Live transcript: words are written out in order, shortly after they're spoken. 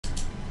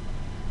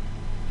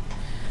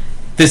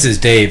This is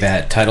Dave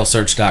at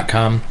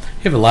TitleSearch.com.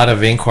 We have a lot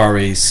of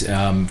inquiries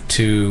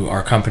to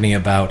our company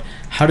about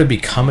how to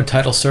become a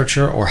title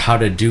searcher or how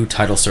to do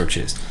title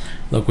searches.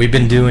 Look, we've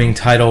been doing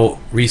title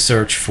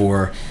research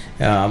for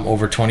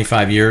over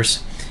 25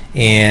 years,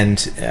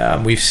 and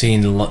we've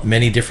seen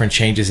many different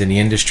changes in the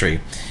industry.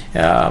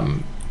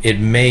 It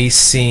may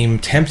seem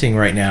tempting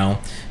right now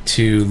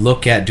to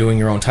look at doing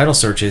your own title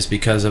searches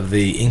because of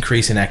the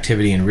increase in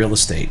activity in real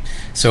estate.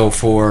 So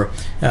for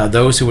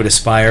those who would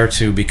aspire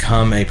to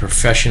become a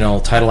professional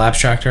title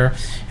abstractor,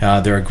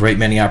 there are a great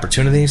many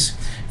opportunities.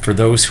 For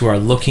those who are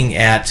looking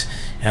at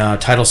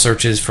title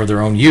searches for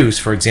their own use,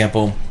 for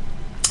example,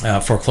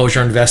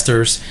 foreclosure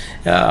investors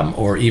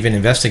or even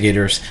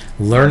investigators,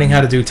 learning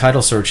how to do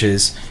title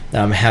searches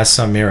has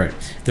some merit.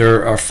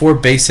 There are four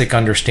basic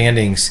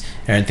understandings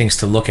and things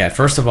to look at.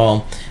 First of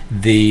all,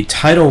 the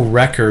title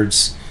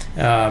records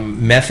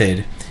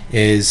method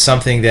is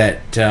something that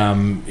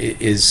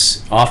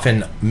is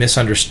often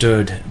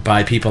misunderstood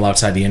by people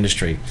outside the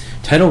industry.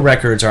 Title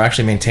records are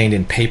actually maintained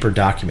in paper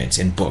documents,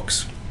 in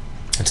books.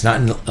 It's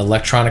not an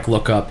electronic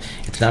lookup.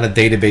 It's not a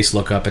database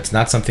lookup. It's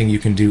not something you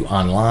can do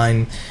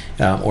online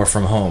or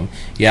from home.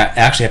 You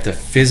actually have to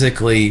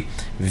physically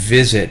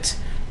visit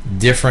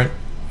different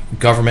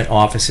government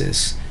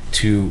offices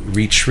to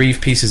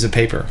retrieve pieces of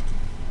paper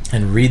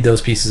and read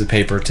those pieces of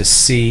paper to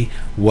see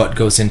what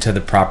goes into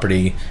the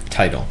property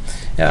title.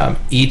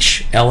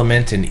 Each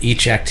element and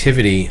each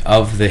activity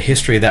of the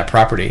history of that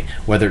property,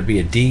 whether it be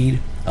a deed,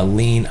 a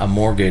lien, a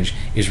mortgage,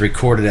 is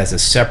recorded as a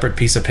separate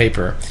piece of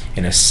paper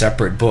in a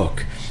separate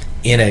book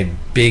in a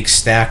big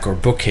stack or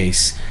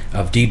bookcase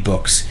of deed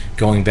books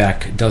going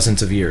back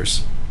dozens of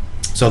years.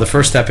 So the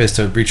first step is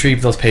to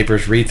retrieve those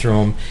papers, read through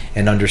them,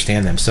 and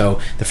understand them.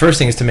 So the first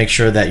thing is to make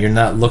sure that you're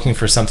not looking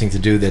for something to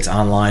do that's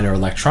online or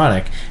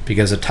electronic,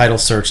 because a title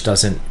search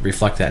doesn't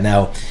reflect that.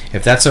 Now,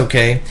 if that's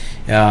okay,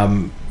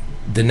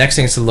 the next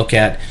thing is to look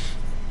at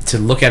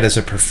as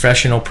a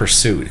professional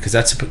pursuit, because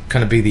that's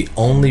going to be the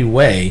only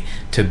way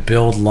to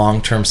build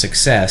long-term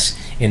success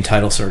in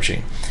title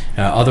searching.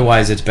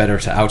 Otherwise, it's better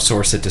to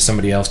outsource it to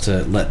somebody else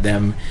to let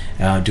them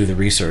do the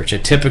research. A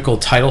typical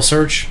title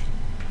search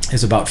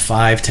is about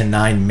 5 to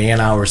 9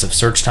 man-hours of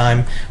search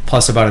time,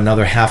 plus about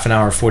another half an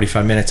hour,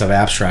 45 minutes of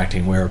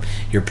abstracting, where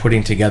you're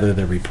putting together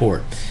the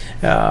report.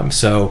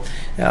 So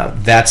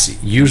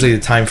that's usually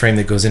the time frame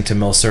that goes into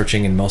mill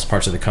searching in most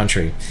parts of the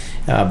country.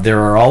 There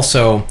are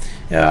also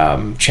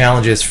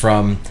challenges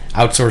from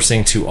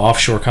outsourcing to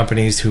offshore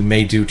companies who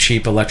may do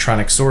cheap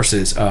electronic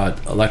searches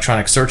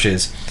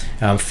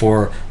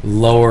for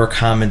lower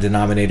common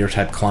denominator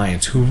type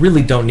clients who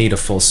really don't need a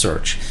full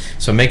search.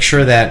 So make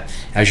sure that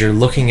as you're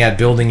looking at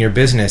building your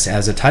business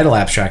as a title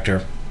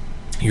abstractor,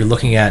 you're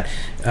looking at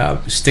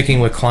sticking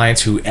with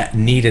clients who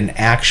need an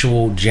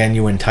actual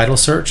genuine title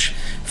search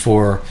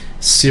for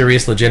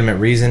serious legitimate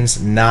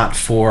reasons, not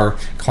for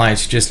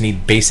clients who just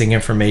need basic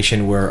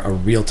information where a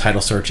real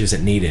title search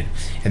isn't needed.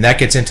 And that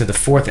gets into the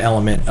fourth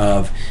element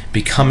of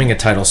becoming a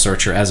title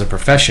searcher as a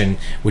profession,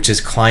 which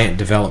is client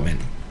development.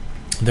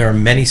 There are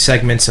many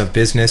segments of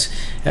business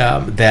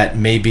that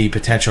may be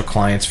potential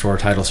clients for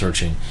title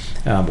searching.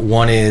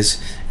 One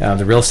is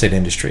the real estate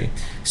industry.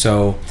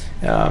 So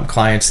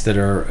clients that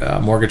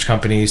are mortgage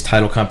companies,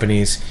 title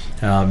companies,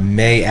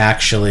 may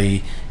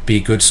actually be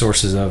good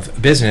sources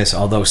of business,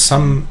 although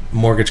some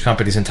mortgage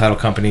companies and title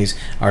companies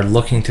are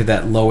looking to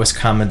that lowest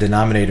common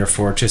denominator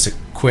for just a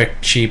quick,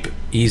 cheap,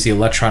 easy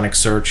electronic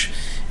search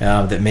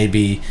that may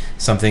be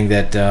something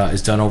that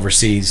is done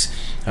overseas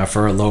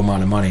for a low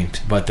amount of money.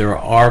 But there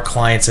are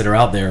clients that are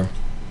out there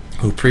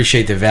who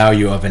appreciate the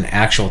value of an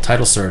actual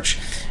title search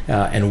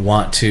and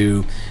want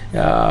to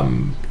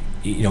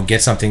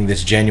get something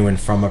that's genuine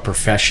from a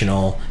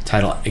professional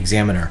title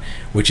examiner,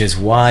 which is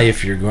why,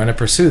 if you're going to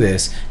pursue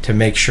this, to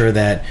make sure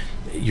that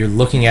you're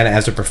looking at it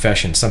as a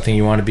profession, something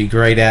you want to be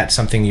great at,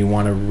 something you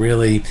want to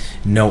really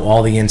know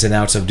all the ins and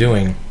outs of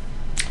doing,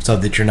 so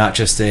that you're not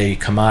just a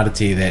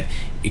commodity that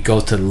it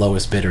goes to the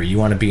lowest bidder. You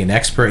want to be an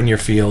expert in your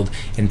field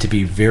and to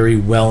be very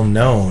well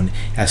known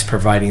as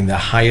providing the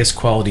highest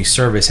quality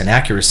service and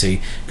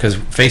accuracy, because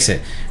face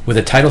it, with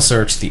a title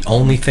search, the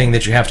only thing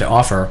that you have to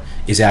offer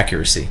is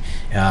accuracy.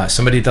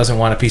 Somebody doesn't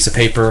want a piece of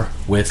paper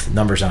with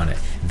numbers on it.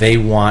 They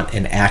want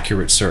an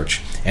accurate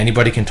search.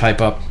 Anybody can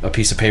type up a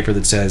piece of paper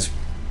that says,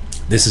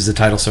 this is the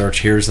title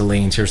search, here's the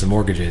liens, here's the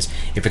mortgages.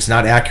 If it's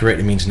not accurate,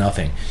 it means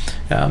nothing.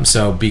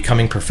 So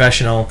becoming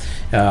professional,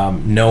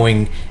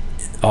 knowing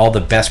all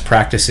the best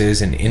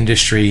practices and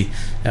industry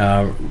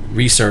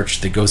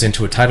research that goes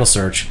into a title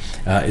search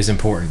is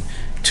important.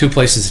 Two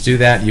places to do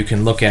that. You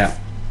can look at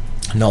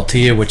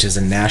NALTIA, which is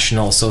a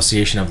National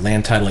Association of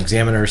Land Title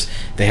Examiners.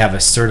 They have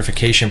a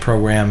certification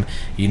program.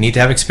 You need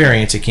to have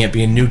experience. It can't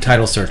be a new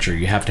title searcher.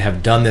 You have to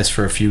have done this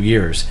for a few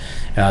years.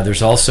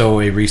 There's also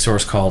a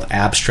resource called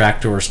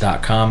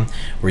abstractors.com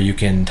where you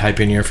can type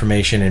in your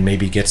information and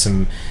maybe get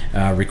some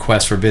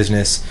requests for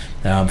business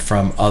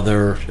from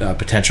other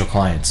potential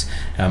clients.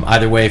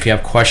 Either way, if you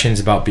have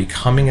questions about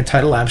becoming a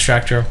title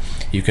abstractor,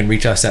 you can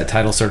reach us at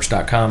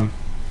titlesearch.com.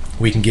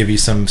 we can give you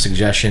some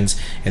suggestions,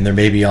 and there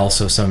may be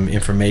also some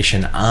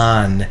information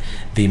on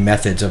the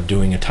methods of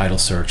doing a title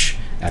search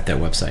at that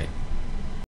website.